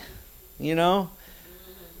guy. You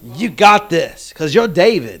got this because you're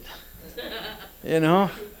David.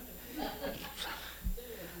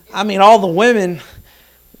 I mean, all the women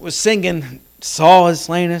was singing, Saul has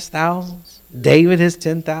slain his thousands, David his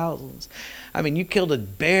 10,000s. I mean, you killed a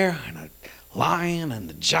bear and a lion and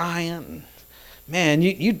the giant. And, man,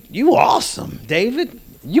 you awesome, David.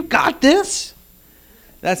 You got this.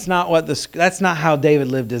 That's not how David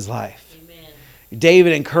lived his life. Amen.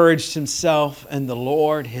 David encouraged himself in the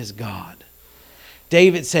Lord his God.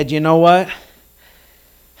 David said, you know what?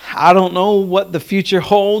 I don't know what the future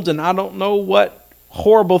holds, and I don't know what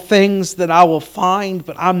horrible things that I will find,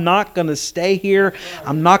 but I'm not going to stay here.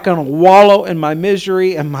 I'm not going to wallow in my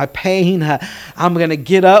misery and my pain. I'm going to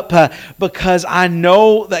get up because I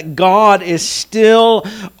know that God is still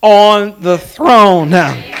on the throne.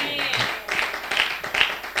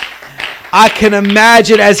 I can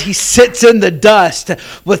imagine as he sits in the dust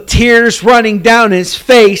with tears running down his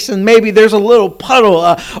face, and maybe there's a little puddle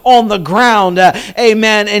on the ground,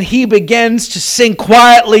 amen, and he begins to sing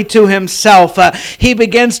quietly to himself. He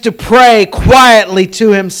begins to pray quietly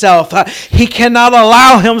to himself. He cannot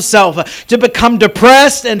allow himself to become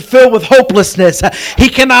depressed and filled with hopelessness. He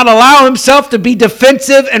cannot allow himself to be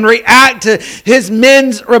defensive and react to his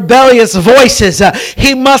men's rebellious voices.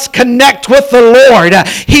 He must connect with the Lord.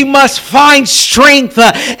 He must find strength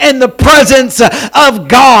in the presence of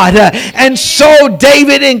God. And so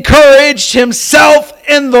David encouraged himself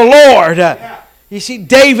in the Lord. You see,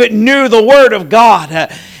 David knew the Word of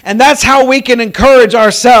God. And that's how we can encourage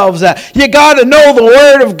ourselves. You got to know the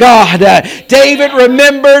Word of God. David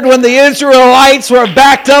remembered when the Israelites were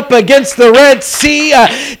backed up against the Red Sea.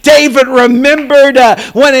 David remembered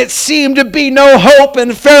when it seemed to be no hope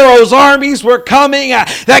and Pharaoh's armies were coming,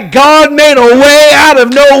 that God made a way out of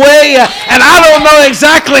no way. And I don't know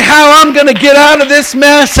exactly how I'm going to get out of this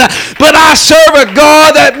mess, but I serve a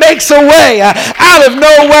God that makes a way out of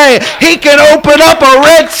no way. He can open up a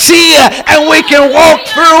Red Sea and we can walk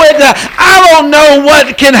through it. I don't know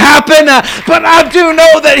what can happen, but I do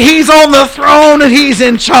know that he's on the throne and he's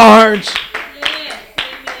in charge.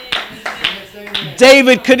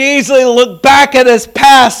 David could easily look back at his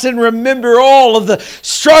past and remember all of the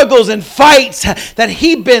struggles and fights that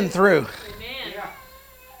he'd been through.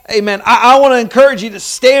 Amen. I want to encourage you to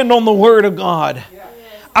stand on the Word of God.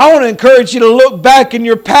 I want to encourage you to look back in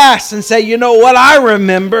your past and say, you know what, I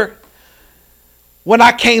remember when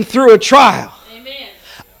I came through a trial.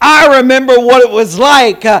 I remember what it was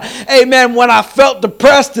like, amen, when I felt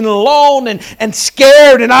depressed and alone and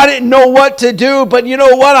scared and I didn't know what to do. But you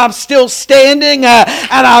know what? I'm still standing and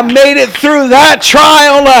I made it through that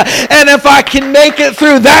trial. And if I can make it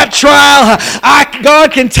through that trial,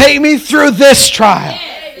 God can take me through this trial.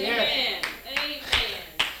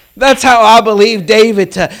 That's how I believe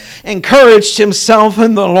David encouraged himself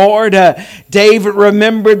in the Lord. David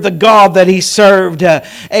remembered the God that he served.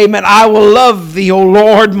 Amen. I will love thee, O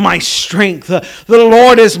Lord, my strength. The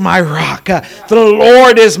Lord is my rock. The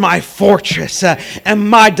Lord is my fortress and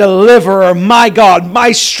my deliverer, my God,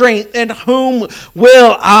 my strength. In whom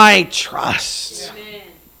will I trust? Amen.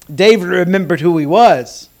 David remembered who he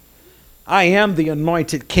was. I am the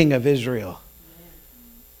anointed king of Israel.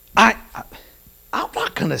 I'm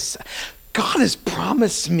not going to say. God has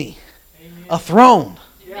promised me a throne.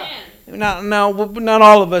 Now, not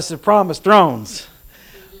all of us have promised thrones.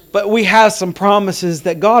 But we have some promises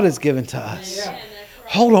that God has given to us.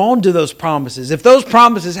 Hold on to those promises. If those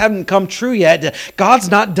promises haven't come true yet,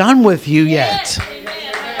 God's not done with you yet.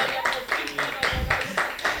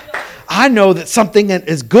 I know that something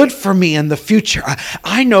is good for me in the future.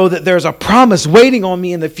 I know that there's a promise waiting on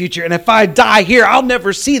me in the future. And if I die here, I'll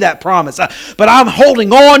never see that promise. But I'm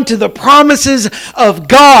holding on to the promises of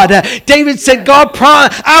God. David said, God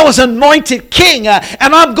promised, I was anointed king,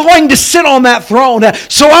 and I'm going to sit on that throne.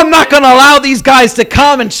 So I'm not going to allow these guys to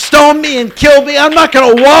come and stone me and kill me. I'm not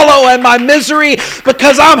going to wallow in my misery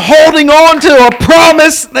because I'm holding on to a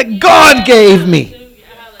promise that God gave me.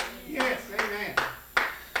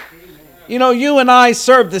 You know, you and I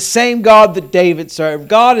serve the same God that David served.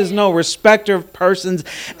 God is no respecter of persons.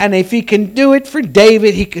 And if he can do it for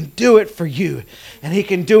David, he can do it for you. And he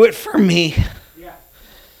can do it for me. Yeah.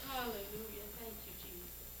 Hallelujah. Thank you,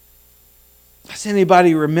 Jesus. Does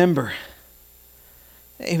anybody remember,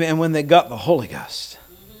 amen, when they got the Holy Ghost?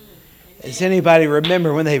 Does anybody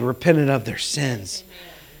remember when they repented of their sins?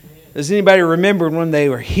 Does anybody remember when they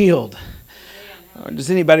were healed? Or does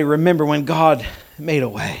anybody remember when God made a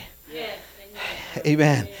way?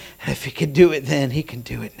 Amen. And if he can do it then, he can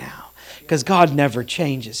do it now. Because God never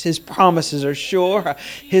changes. His promises are sure.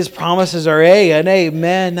 His promises are A and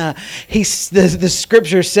amen. The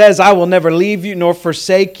scripture says, I will never leave you nor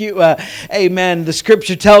forsake you. Amen. The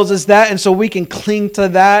scripture tells us that. And so we can cling to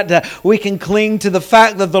that. We can cling to the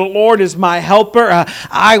fact that the Lord is my helper.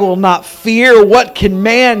 I will not fear. What can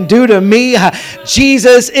man do to me?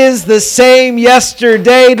 Jesus is the same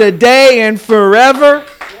yesterday, today, and forever.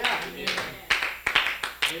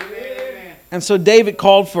 And so David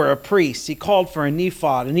called for a priest. He called for an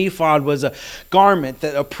ephod. An ephod was a garment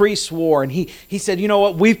that a priest wore. And he said, you know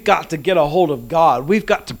what? We've got to get a hold of God. We've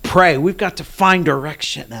got to pray. We've got to find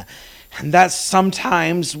direction. And that's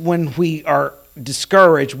sometimes when we are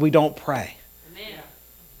discouraged, we don't pray.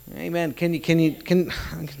 Amen.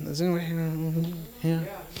 Yeah.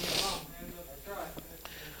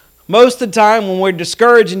 Most of the time when we're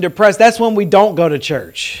discouraged and depressed, that's when we don't go to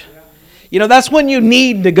church. You know, that's when you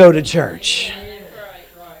need to go to church.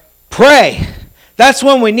 Pray. That's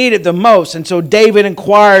when we need it the most. And so David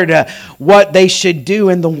inquired what they should do.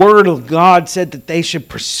 And the word of God said that they should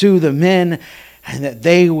pursue the men and that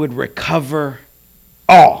they would recover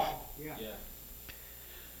all.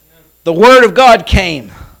 The word of God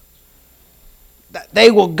came. That they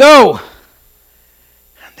will go.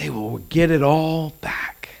 And they will get it all back.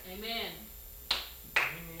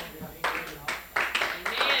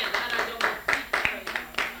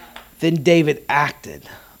 Then David acted.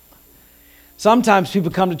 Sometimes people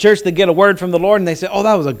come to church, they get a word from the Lord, and they say, oh,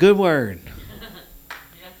 that was a good word.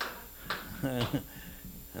 And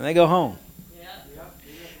they go home.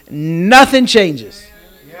 Nothing changes.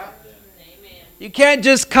 You can't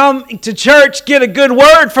just come to church, get a good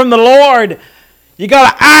word from the Lord. You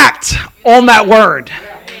got to act on that word.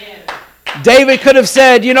 David could have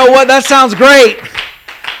said, you know what, that sounds great.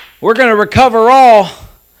 We're going to recover all.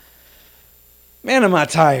 Man, am I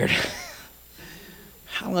tired.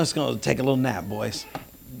 I'm just going to take a little nap, boys.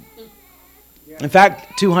 In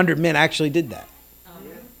fact, 200 men actually did that.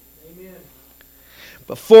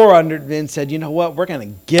 But 400 men said, you know what, we're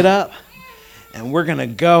going to get up and we're going to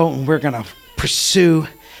go and we're going to pursue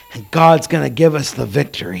and God's going to give us the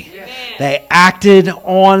victory. They acted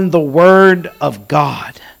on the word of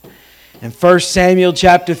God. In 1 Samuel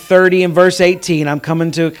chapter 30 and verse 18, I'm coming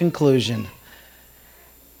to a conclusion.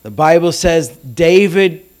 The Bible says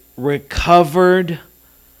David recovered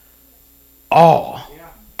all.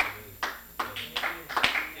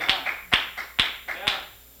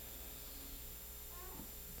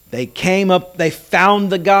 They came up, they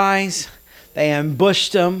found the guys, they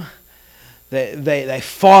ambushed them, they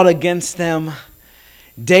fought against them.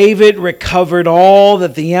 David recovered all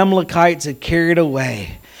that the Amalekites had carried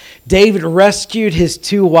away. David rescued his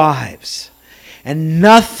 2 wives, and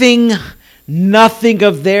nothing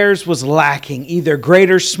of theirs was lacking, either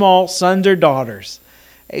great or small, sons or daughters.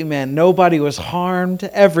 Amen. Nobody was harmed.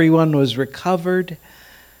 Everyone was recovered.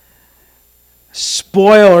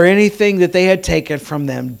 Spoil or anything that they had taken from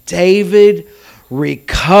them. David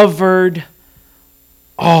recovered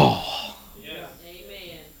all. Yes.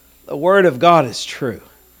 Amen. The word of God is true.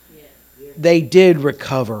 Yes. They did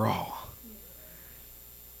recover all.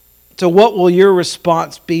 So what will your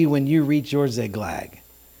response be when you reach your Ziklag?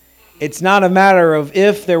 It's not a matter of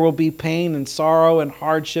if there will be pain and sorrow and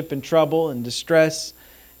hardship and trouble and distress.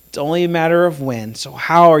 It's only a matter of when. So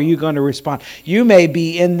how are you going to respond? You may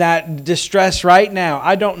be in that distress right now.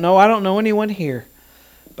 I don't know. I don't know anyone here.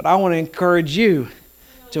 But I want to encourage you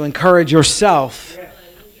to encourage yourself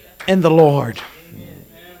in the Lord.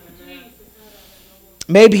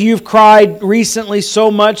 Maybe you've cried recently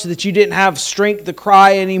so much that you didn't have strength to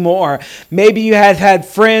cry anymore. Maybe you have had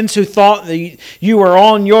friends who thought that you were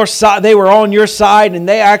on your side. They were on your side and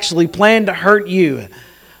they actually planned to hurt you.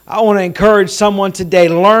 I want to encourage someone today.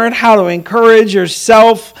 Learn how to encourage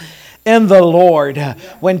yourself in the Lord.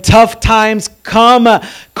 When tough times come,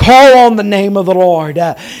 call on the name of the Lord.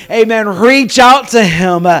 Amen. Reach out to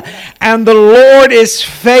Him. And the Lord is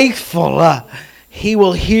faithful. He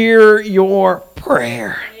will hear your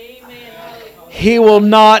prayer. He will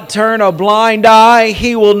not turn a blind eye.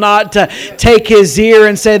 He will not take His ear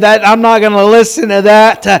and say that I'm not going to listen to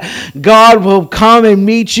that. God will come and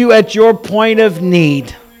meet you at your point of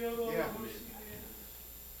need.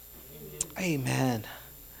 Amen.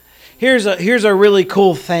 Here's a really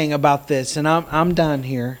cool thing about this, and I'm done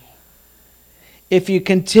here. If you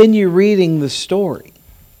continue reading the story,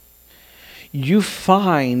 you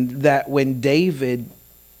find that when David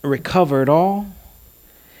recovered all,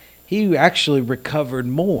 he actually recovered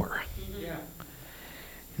more. Yeah.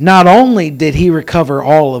 Not only did he recover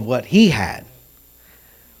all of what he had,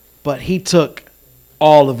 but he took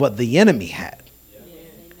all of what the enemy had. Yeah.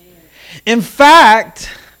 In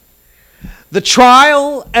fact, the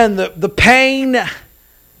trial and the pain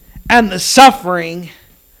and the suffering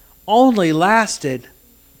only lasted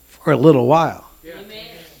for a little while. Yeah.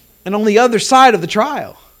 And on the other side of the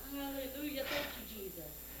trial,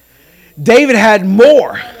 David had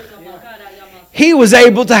more. He was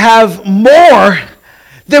able to have more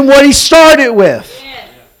than what he started with.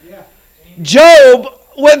 Job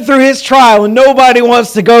went through his trial, and nobody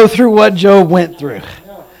wants to go through what Job went through.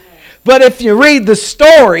 But if you read the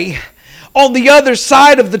story, on the other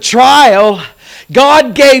side of the trial,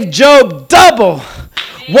 God gave Job double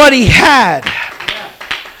what he had.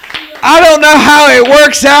 I don't know how it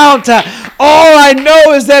works out. All I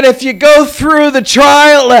know is that if you go through the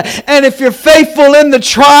trial and if you're faithful in the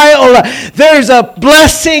trial, there's a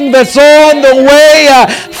blessing that's on the way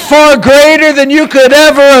far greater than you could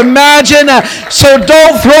ever imagine. So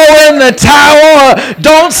don't throw in the towel.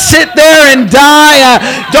 Don't sit there and die.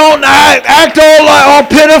 Don't act all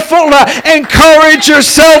pitiful. Encourage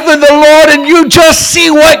yourself in the Lord and you just see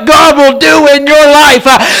what God will do in your life.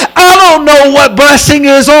 I don't know what blessing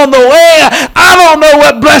is on the way. I don't know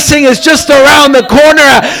what blessing is just around the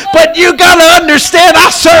corner, but you got to understand I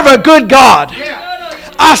serve a good God.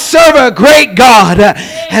 I serve a great God,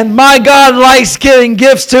 and my God likes giving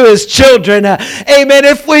gifts to His children. Amen.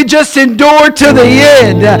 If we just endure to the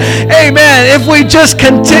end, amen. If we just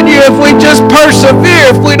continue, if we just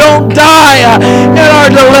persevere, if we don't die in our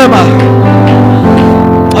dilemma,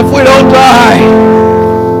 if we don't die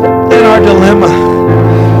in our dilemma.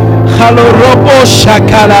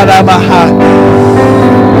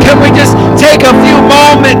 Can we just take a few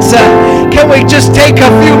moments? Can we just take a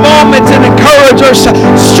few moments and encourage ourselves?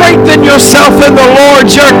 Strengthen yourself in the Lord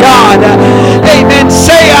your God. Amen.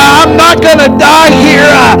 Say, I'm not going to die here.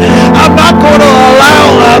 I'm not going to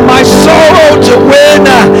allow my sorrow to win.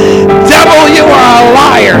 Devil, you are a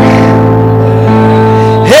liar.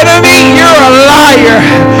 Enemy, you're a liar.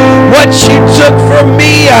 What you took from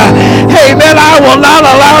me, amen, I will not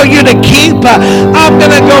allow you to keep. I'm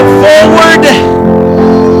going to go forward.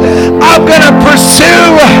 I'm going to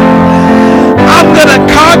pursue. I'm going to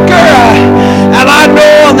conquer. And I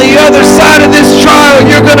know on the other side of this trial,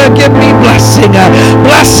 you're going to give me blessing.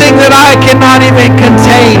 Blessing that I cannot even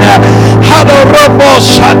contain.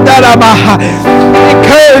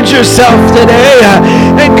 encourage yourself today.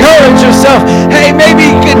 Encourage yourself. Hey, maybe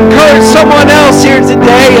you can encourage someone else here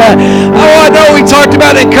today. I know we talked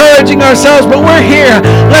about encouraging ourselves, but we're here.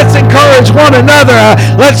 Let's encourage one another.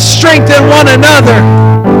 Let's strengthen one another.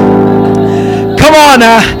 Come on,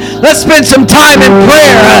 let's spend some time in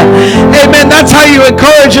prayer. Amen. That's how you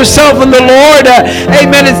encourage yourself in the Lord.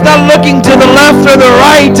 Amen. It's not looking to the left or the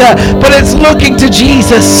right, but it's looking to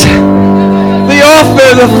Jesus, the author,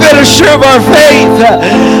 the finisher of our faith.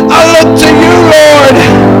 I look to you, Lord.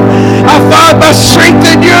 I find my strength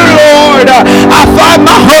in you, Lord. I find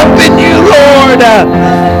my hope in you, Lord.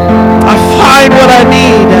 I find what I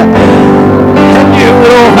need in you,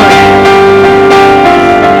 Lord.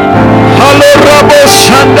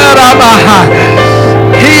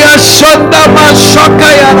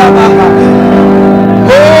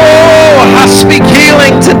 Oh, I speak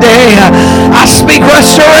healing today. I speak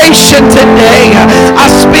restoration today. I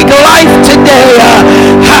speak life today.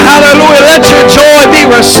 Hallelujah. Let your joy be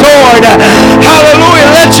restored. Hallelujah.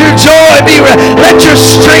 Let your joy be let your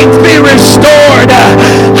strength be restored.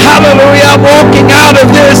 Hallelujah. I'm walking out of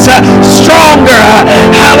this stronger.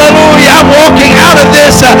 Hallelujah. I'm walking out of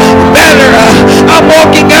this better. I'm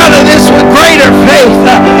walking out of this with greater faith.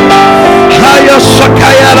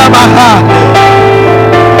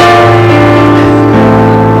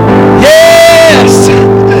 Yes.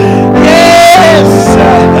 Yes.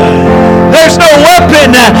 There's no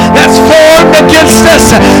weapon that's formed against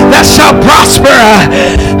us that shall prosper.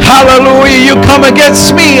 Hallelujah. You come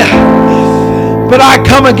against me, but I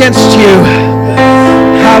come against you.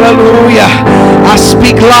 Hallelujah. I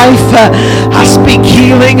speak life. I speak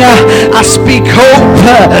healing. I speak hope.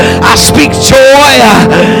 I speak joy.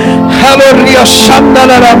 Hallelujah.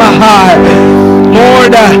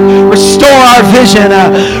 Lord, restore our vision.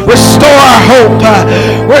 Restore our hope.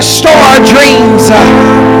 Restore our dreams.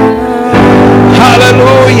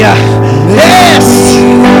 Hallelujah. Yes.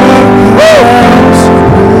 Woo.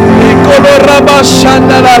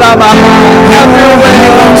 Have your way,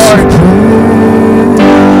 Lord.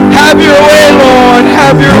 Have your way, Lord.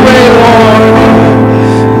 Have your